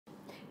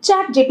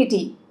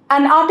ChatGPT,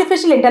 an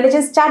artificial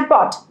intelligence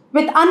chatbot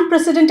with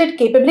unprecedented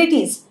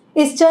capabilities,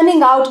 is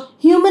churning out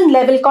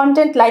human-level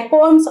content like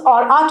poems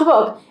or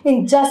artwork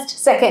in just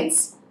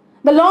seconds.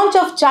 The launch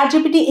of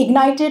ChatGPT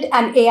ignited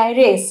an AI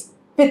race,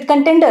 with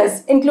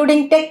contenders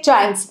including tech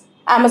giants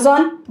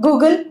Amazon,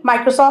 Google,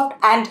 Microsoft,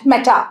 and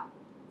Meta.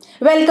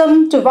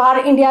 Welcome to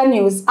VAR India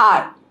News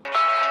Hour.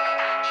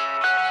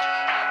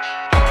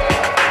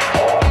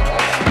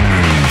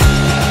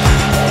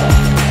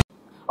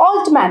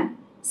 Altman,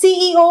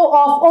 CEO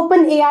of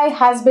OpenAI,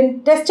 has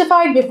been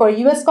testified before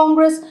US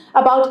Congress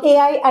about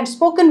AI and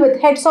spoken with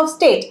heads of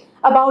state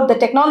about the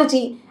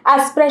technology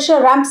as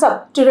pressure ramps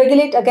up to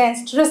regulate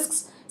against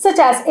risks such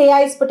as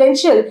AI's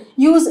potential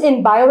use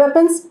in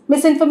bioweapons,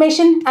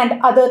 misinformation, and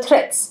other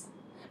threats.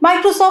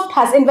 Microsoft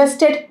has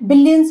invested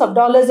billions of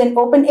dollars in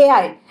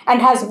OpenAI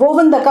and has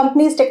woven the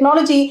company's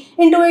technology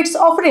into its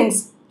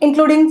offerings,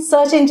 including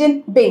search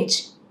engine Bing.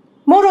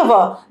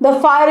 Moreover, the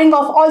firing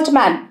of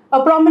Altman,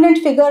 a prominent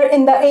figure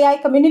in the AI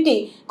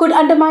community, could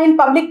undermine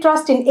public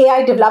trust in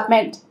AI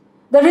development.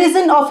 The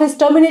reason of his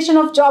termination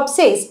of job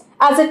says,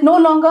 as it no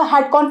longer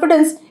had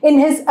confidence in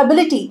his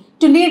ability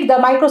to lead the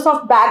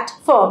Microsoft-backed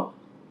firm.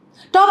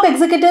 Top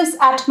executives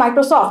at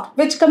Microsoft,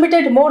 which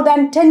committed more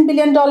than $10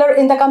 billion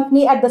in the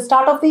company at the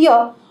start of the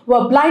year,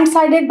 were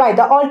blindsided by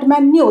the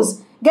Altman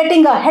news,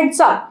 getting a heads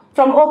up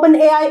from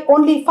OpenAI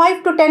only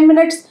 5 to 10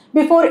 minutes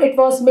before it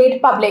was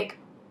made public.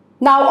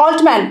 Now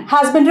Altman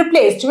has been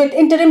replaced with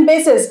interim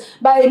basis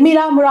by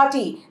Mira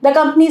Murati, the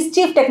company's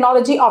chief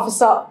technology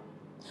officer.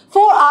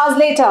 4 hours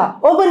later,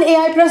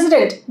 OpenAI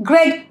president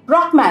Greg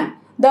Brockman,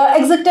 the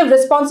executive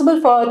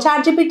responsible for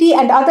ChatGPT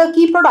and other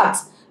key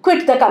products,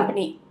 quit the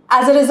company.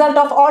 As a result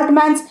of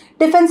Altman's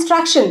defense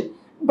traction,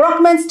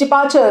 Brockman's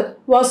departure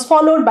was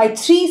followed by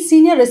 3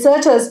 senior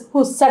researchers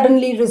who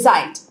suddenly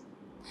resigned.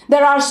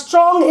 There are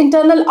strong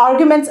internal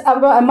arguments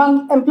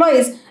among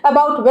employees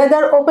about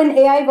whether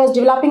OpenAI was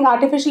developing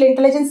artificial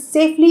intelligence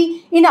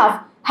safely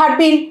enough had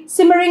been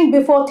simmering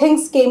before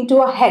things came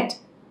to a head.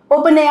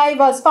 OpenAI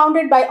was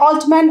founded by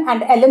Altman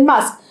and Elon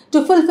Musk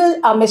to fulfill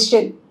a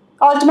mission.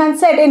 Altman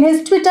said in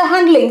his Twitter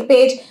handling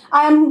page,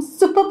 "I am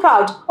super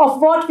proud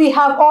of what we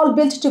have all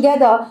built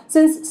together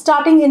since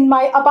starting in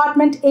my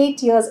apartment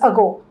 8 years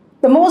ago."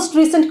 The most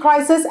recent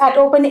crisis at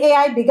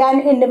OpenAI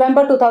began in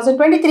November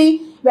 2023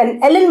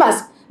 when Elon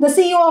Musk, the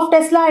CEO of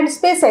Tesla and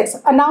SpaceX,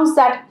 announced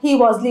that he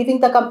was leaving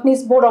the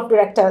company's board of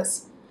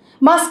directors.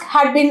 Musk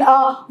had been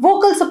a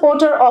vocal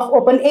supporter of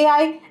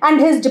OpenAI,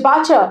 and his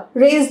departure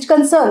raised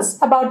concerns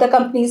about the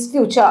company's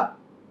future.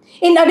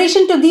 In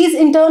addition to these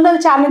internal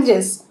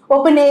challenges,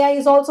 OpenAI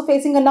is also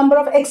facing a number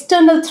of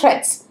external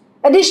threats.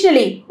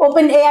 Additionally,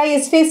 OpenAI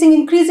is facing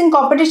increasing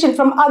competition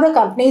from other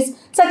companies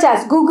such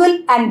as Google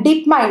and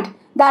DeepMind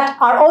that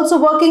are also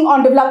working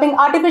on developing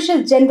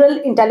artificial general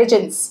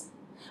intelligence.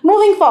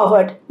 Moving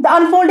forward, the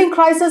unfolding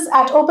crisis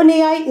at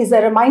OpenAI is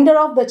a reminder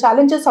of the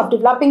challenges of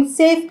developing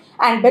safe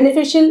and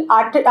beneficial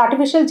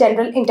artificial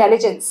general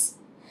intelligence.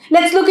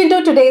 Let's look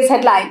into today's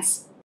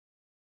headlines.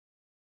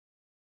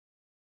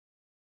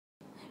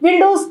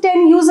 Windows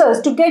 10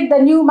 users to get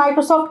the new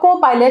Microsoft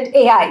Copilot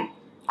AI.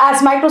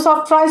 As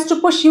Microsoft tries to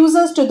push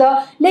users to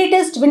the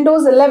latest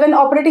Windows 11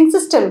 operating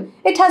system,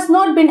 it has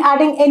not been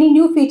adding any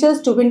new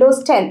features to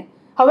Windows 10.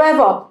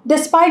 However,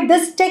 despite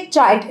this, tech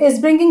giant is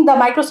bringing the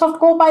Microsoft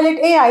Copilot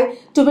AI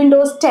to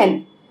Windows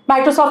 10.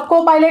 Microsoft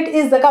Copilot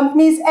is the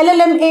company's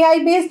LLM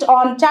AI based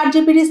on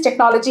ChatGPT's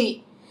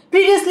technology.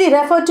 Previously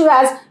referred to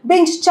as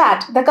Bing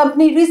Chat, the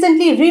company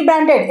recently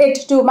rebranded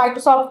it to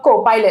Microsoft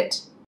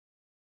Copilot.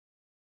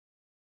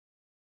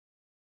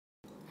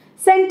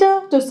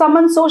 Center to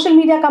summon social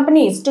media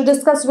companies to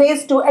discuss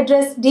ways to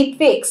address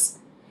deepfakes.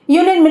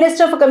 Union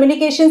Minister for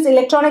Communications,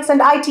 Electronics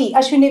and IT,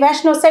 Ashwini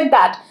Vaishnaw, said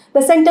that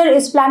the center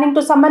is planning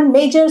to summon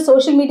major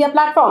social media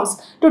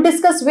platforms to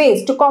discuss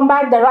ways to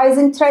combat the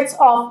rising threats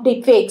of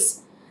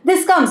deepfakes.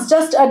 This comes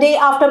just a day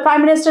after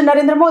Prime Minister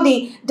Narendra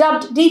Modi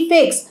dubbed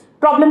deepfakes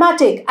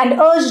problematic and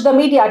urged the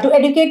media to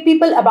educate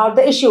people about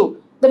the issue.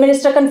 The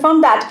minister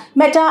confirmed that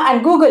Meta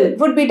and Google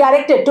would be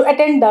directed to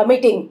attend the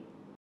meeting.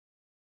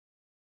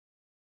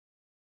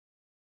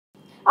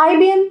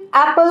 IBM,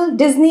 Apple,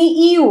 Disney,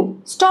 EU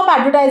stop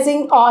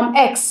advertising on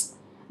X.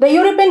 The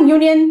European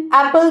Union,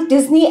 Apple,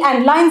 Disney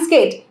and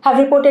Lionsgate have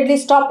reportedly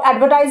stopped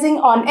advertising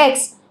on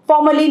X,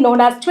 formerly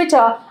known as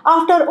Twitter,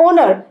 after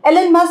owner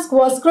Elon Musk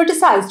was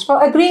criticized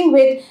for agreeing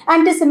with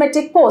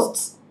anti-Semitic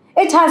posts.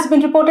 It has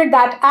been reported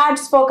that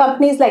ads for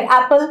companies like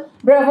Apple,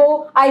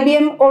 Bravo,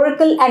 IBM,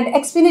 Oracle and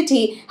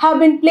Xfinity have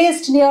been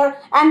placed near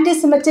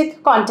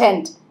anti-Semitic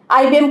content.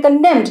 IBM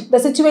condemned the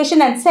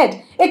situation and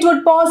said it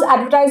would pause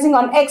advertising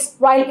on X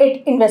while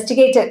it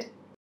investigated.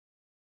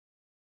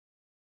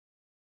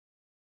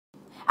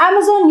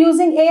 Amazon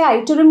using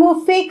AI to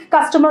remove fake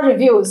customer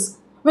reviews.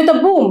 With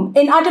a boom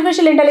in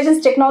artificial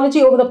intelligence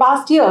technology over the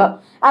past year,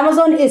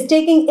 Amazon is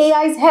taking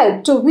AI's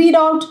help to weed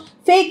out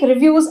fake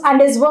reviews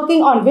and is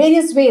working on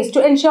various ways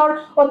to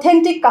ensure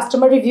authentic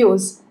customer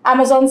reviews.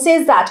 Amazon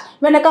says that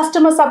when a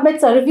customer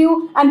submits a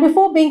review and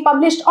before being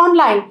published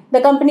online,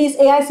 the company's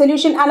AI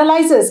solution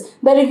analyzes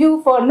the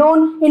review for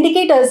known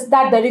indicators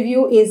that the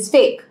review is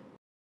fake.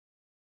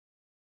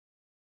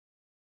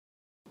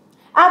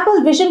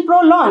 Apple Vision Pro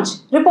launch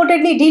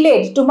reportedly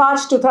delayed to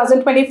March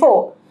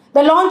 2024.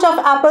 The launch of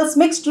Apple's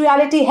mixed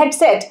reality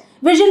headset,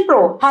 Vision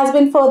Pro, has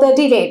been further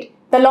delayed.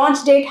 The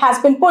launch date has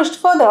been pushed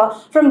further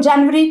from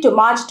January to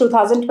March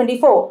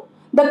 2024.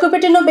 The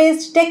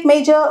Cupertino-based tech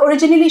major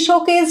originally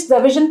showcased the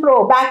Vision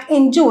Pro back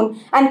in June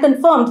and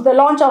confirmed the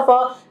launch of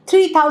a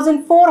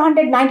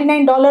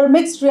 $3,499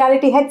 mixed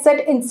reality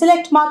headset in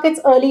select markets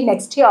early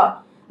next year.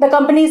 The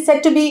company is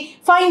said to be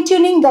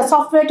fine-tuning the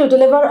software to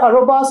deliver a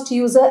robust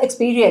user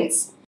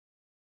experience.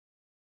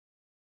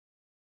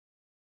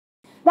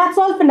 That's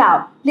all for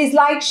now. Please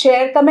like,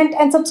 share, comment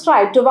and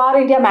subscribe to VAR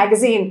India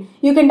magazine.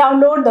 You can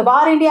download the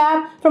VAR India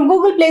app from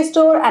Google Play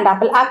Store and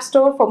Apple App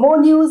Store for more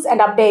news and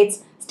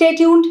updates. Stay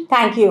tuned.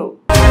 Thank you.